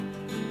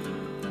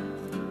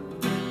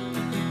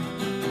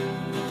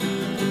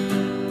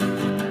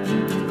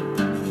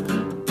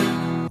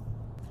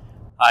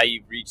Hi,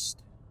 you've reached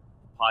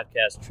the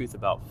podcast Truth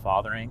About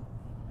Fathering.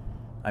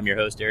 I'm your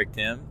host, Eric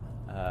Tim.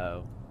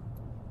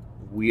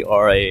 We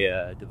are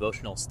a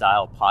devotional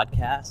style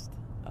podcast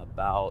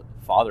about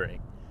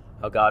fathering,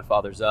 how God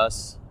fathers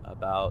us,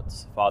 about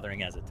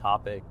fathering as a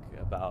topic,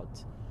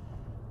 about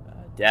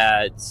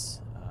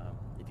dads,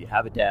 if you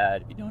have a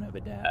dad, if you don't have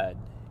a dad,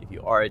 if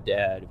you are a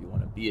dad, if you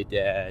want to be a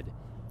dad,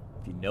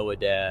 if you know a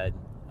dad.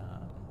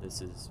 This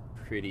is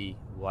pretty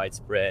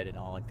widespread and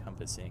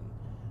all-encompassing,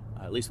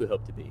 at least we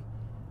hope to be.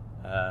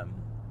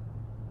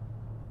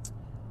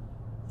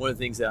 One of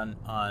the things on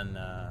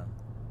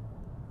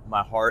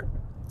my heart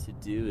to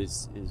do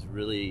is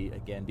really,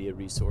 again, be a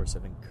resource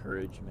of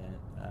encouragement.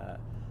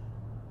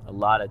 A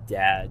lot of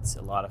dads,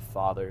 a lot of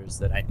fathers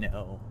that I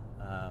know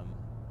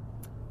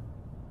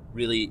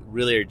really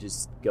are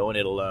just going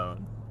it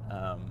alone.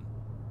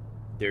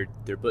 They're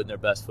putting their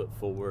best foot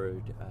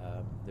forward.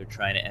 They're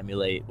trying to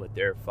emulate what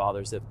their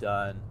fathers have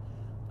done.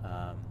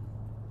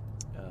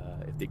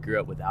 If they grew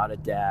up without a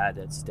dad,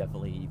 that's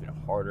definitely even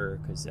harder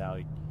because now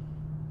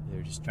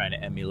they're just trying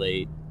to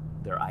emulate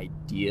their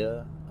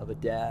idea of a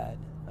dad,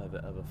 of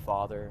a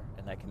father,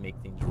 and that can make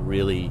things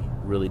really,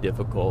 really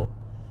difficult.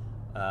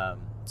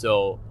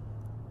 So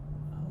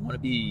I want to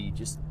be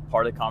just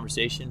part of the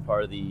conversation,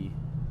 part of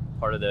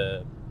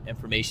the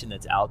information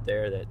that's out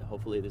there, that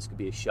hopefully this could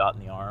be a shot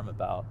in the arm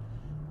about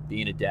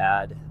being a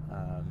dad.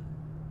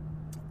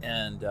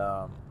 And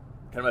kind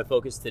of my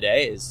focus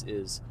today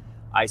is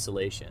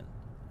isolation.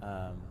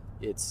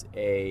 It's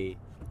a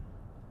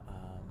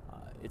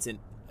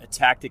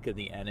tactic of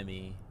the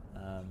enemy.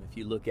 If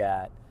you look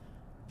at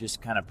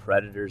just kind of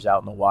predators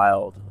out in the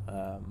wild,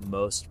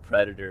 most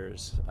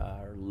predators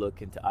are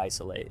looking to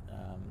isolate,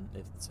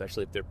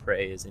 especially if their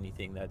prey is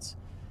anything that's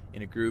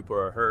in a group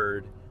or a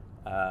herd.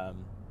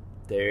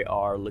 They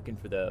are looking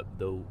for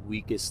the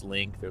weakest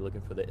link. They're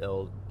looking for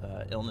the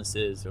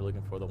illnesses. They're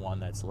looking for the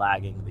one that's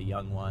lagging, the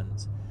young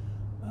ones.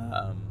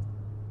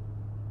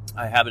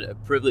 I had a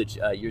privilege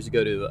years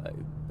ago to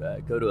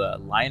go to a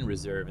lion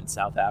reserve in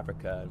South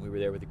Africa, and we were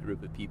there with a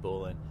group of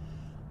people,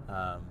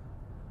 and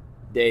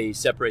they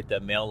separate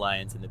the male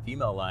lions and the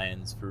female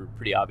lions for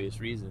pretty obvious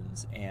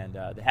reasons, and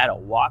they had a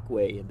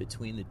walkway in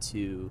between the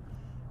two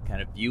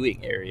kind of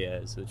viewing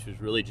areas, which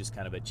was really just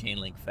kind of a chain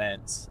link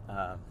fence.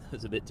 It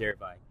was a bit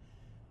terrifying.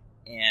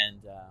 And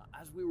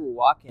as we were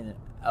walking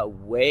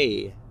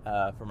away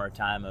from our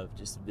time of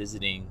just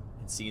visiting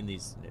and seeing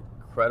these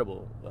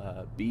incredible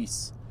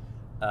beasts,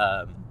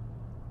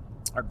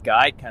 our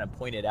guide kind of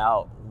pointed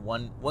out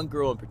one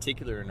girl in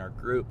particular in our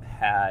group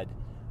had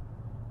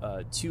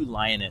two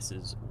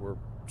lionesses were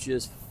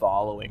just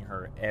following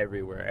her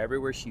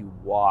everywhere she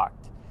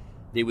walked.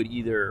 They would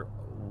either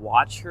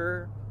watch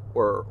her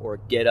or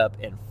get up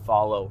and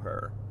follow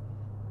her.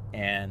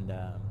 And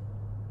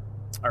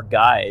our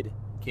guide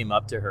came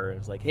up to her and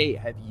was like, "Hey,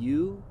 have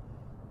you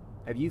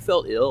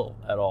felt ill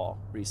at all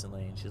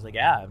recently?" And she's like,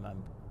 "Yeah,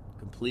 I'm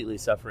completely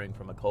suffering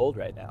from a cold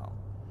right now."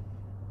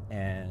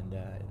 And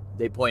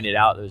they pointed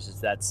out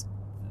that's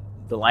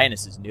the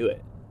lionesses knew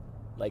it.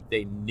 Like,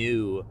 they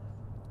knew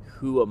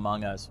who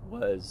among us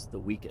was the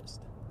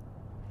weakest.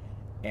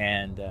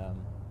 And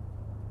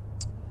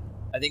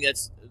I think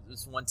that's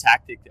one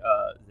tactic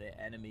the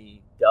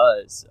enemy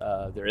does.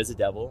 There is a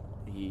devil.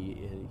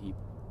 He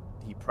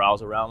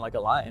prowls around like a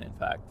lion. In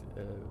fact,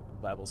 the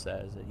Bible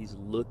says that he's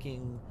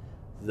looking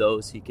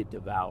those he could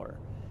devour.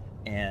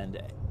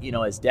 And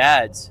as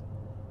dads,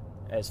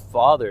 as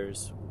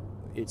fathers,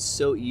 it's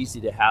so easy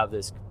to have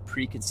this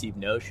preconceived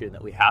notion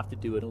that we have to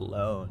do it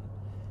alone,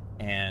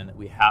 and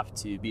we have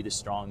to be the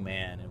strong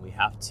man, and we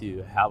have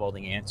to have all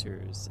the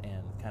answers,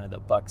 and kind of the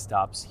buck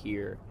stops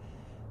here.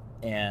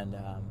 And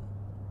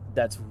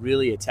that's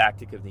really a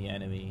tactic of the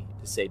enemy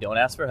to say, don't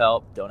ask for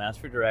help, don't ask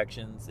for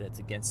directions. That's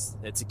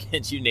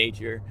against your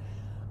nature.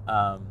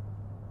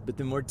 But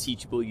the more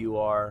teachable you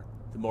are,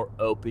 the more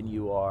open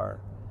you are.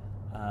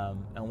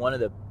 And one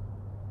of the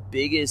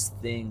biggest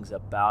things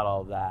about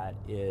all that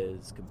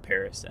is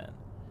comparison.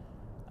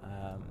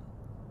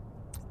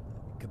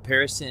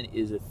 Comparison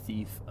is a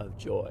thief of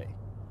joy.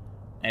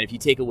 And if you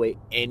take away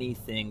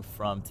anything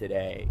from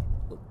today,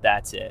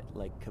 that's it.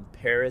 Like,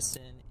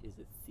 comparison is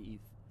a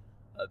thief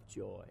of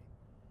joy.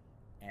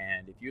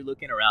 And if you're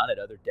looking around at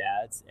other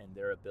dads and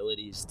their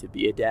abilities to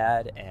be a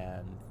dad,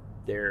 and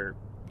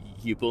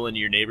you pull into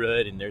your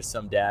neighborhood and there's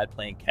some dad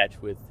playing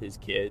catch with his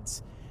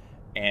kids,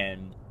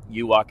 and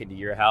you walk into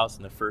your house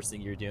and the first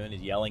thing you're doing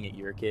is yelling at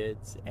your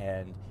kids,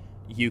 and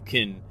you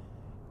can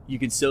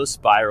so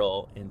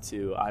spiral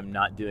into, I'm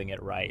not doing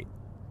it right.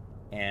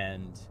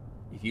 And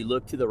if you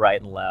look to the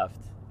right and left,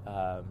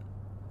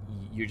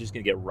 you're just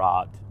going to get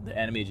robbed. The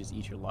enemy just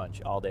eats your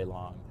lunch all day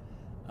long.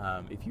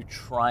 If you're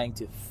trying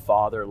to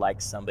father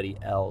like somebody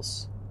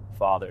else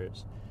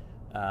fathers,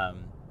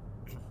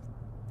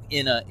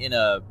 in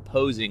a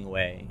posing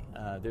way,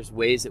 there's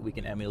ways that we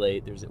can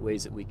emulate. There's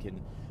ways that we can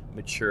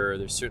mature.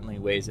 There's certainly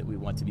ways that we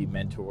want to be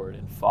mentored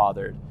and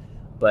fathered.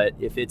 But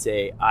if it's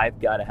I've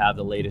got to have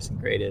the latest and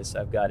greatest,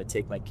 I've got to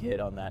take my kid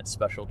on that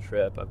special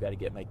trip, I've got to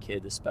get my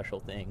kid the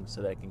special thing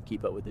so that I can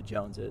keep up with the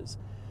Joneses.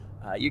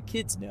 Your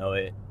kids know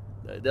it.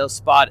 They'll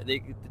spot it.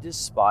 They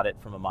just spot it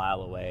from a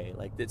mile away.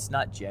 Like, it's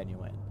not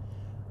genuine.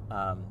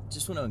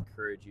 Just want to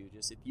encourage you,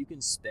 just if you can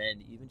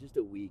spend even just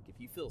a week, if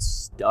you feel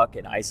stuck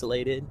and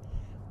isolated,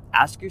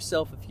 ask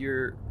yourself if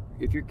you're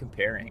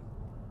comparing.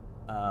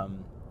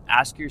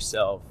 Ask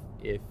yourself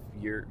if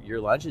your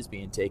lunch is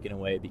being taken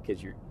away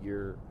because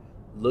you're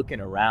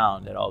looking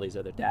around at all these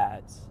other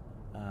dads.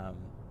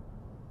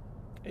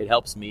 It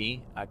helps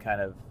me. I kind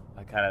of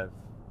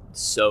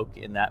soak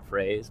in that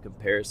phrase,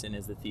 comparison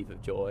is the thief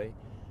of joy,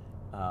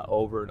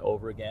 over and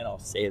over again. I'll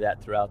say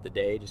that throughout the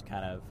day, just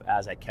kind of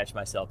as I catch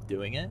myself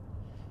doing it.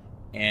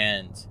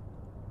 And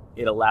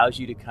it allows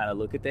you to kind of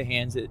look at the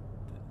hand that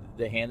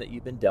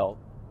you've been dealt,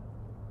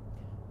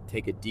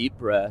 take a deep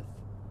breath,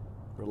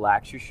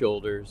 relax your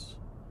shoulders,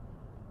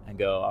 and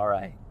go, all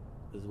right,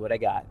 this is what I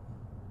got.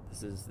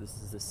 This is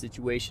the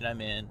situation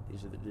I'm in.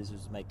 This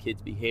is my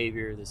kid's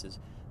behavior. This is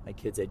my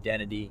kid's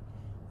identity.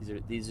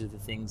 These are the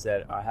things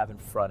that I have in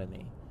front of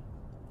me.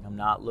 I'm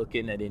not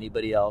looking at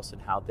anybody else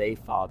and how they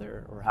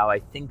father or how I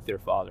think they're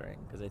fathering.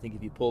 Because I think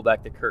if you pull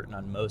back the curtain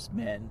on most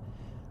men,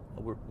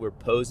 we're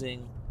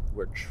posing,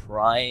 we're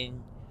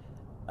trying,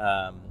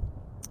 and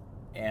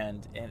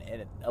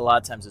a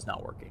lot of times it's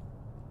not working.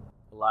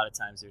 A lot of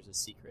times there's a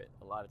secret.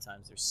 A lot of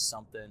times there's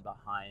something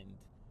behind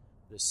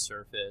the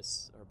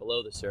surface or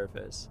below the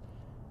surface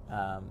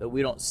that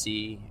we don't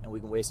see, and we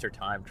can waste our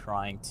time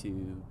trying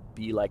to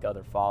be like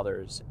other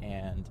fathers,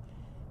 and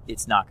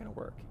it's not going to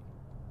work.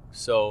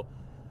 So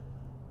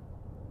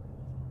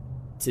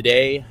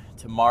today,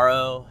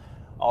 tomorrow,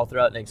 all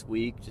throughout next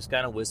week, just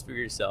kind of whisper to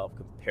yourself,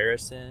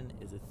 comparison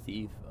is a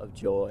thief of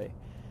joy,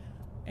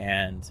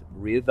 and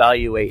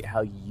reevaluate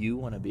how you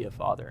want to be a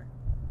father.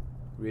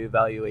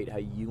 Reevaluate how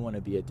you want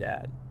to be a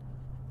dad,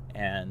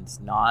 and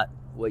not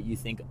what you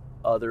think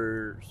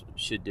others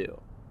should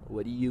do.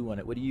 What do you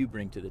want? What do you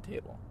bring to the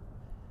table?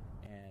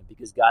 And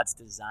because God's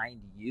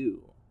designed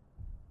you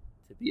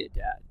to be a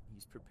dad,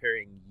 He's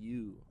preparing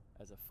you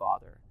as a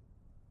father.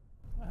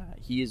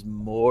 He is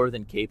more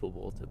than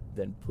capable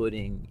than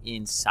putting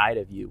inside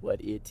of you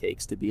what it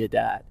takes to be a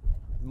dad.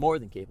 More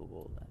than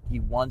capable of that. He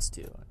wants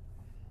to.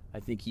 I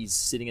think He's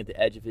sitting at the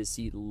edge of His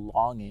seat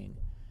longing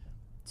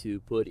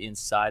to put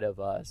inside of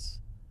us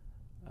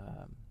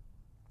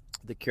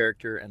the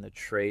character and the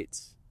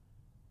traits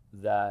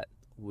that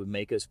would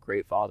make us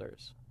great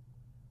fathers.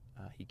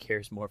 He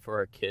cares more for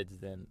our kids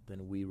than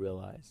we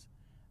realize,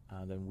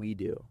 than we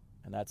do.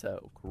 And that's a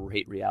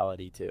great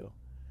reality too.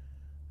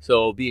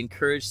 So be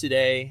encouraged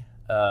today.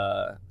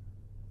 I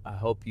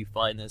hope you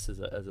find this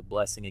as a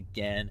blessing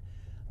again.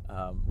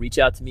 Reach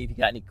out to me if you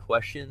got any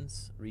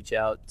questions. Reach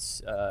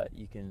out.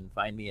 You can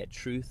find me at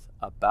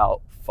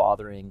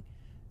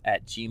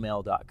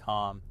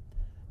truthaboutfathering@gmail.com.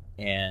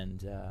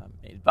 And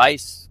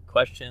advice,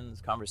 questions,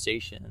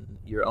 conversation,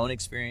 your own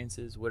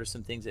experiences. What are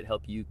some things that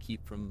help you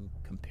keep from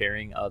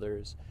comparing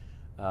others?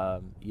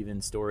 Even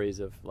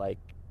stories of, like,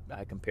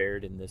 I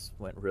compared and this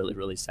went really,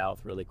 really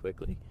south really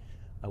quickly.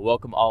 I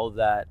welcome all of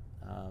that.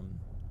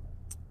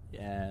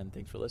 And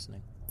thanks for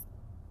listening.